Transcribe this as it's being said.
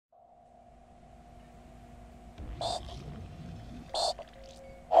Psst. Psst.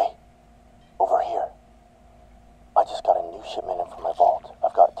 Hey, over here. I just got a new shipment in from my vault.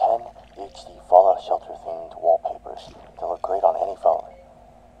 I've got 10 HD Fallout Shelter themed wallpapers. They look great on any phone.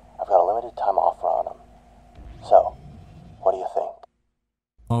 I've got a limited time offer on them. So, what do you think?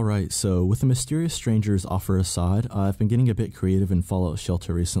 Alright, so with the Mysterious Strangers offer aside, I've been getting a bit creative in Fallout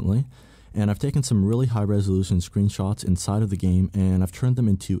Shelter recently, and I've taken some really high resolution screenshots inside of the game and I've turned them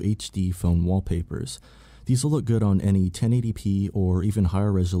into HD phone wallpapers. These will look good on any 1080p or even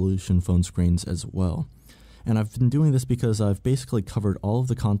higher resolution phone screens as well. And I've been doing this because I've basically covered all of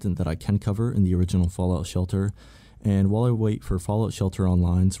the content that I can cover in the original Fallout Shelter, and while I wait for Fallout Shelter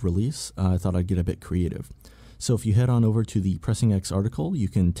Online's release, I thought I'd get a bit creative. So if you head on over to the Pressing X article, you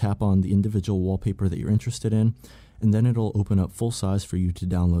can tap on the individual wallpaper that you're interested in, and then it'll open up full size for you to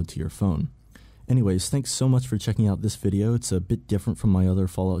download to your phone. Anyways, thanks so much for checking out this video. It's a bit different from my other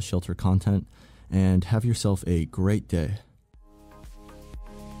Fallout Shelter content, and have yourself a great day.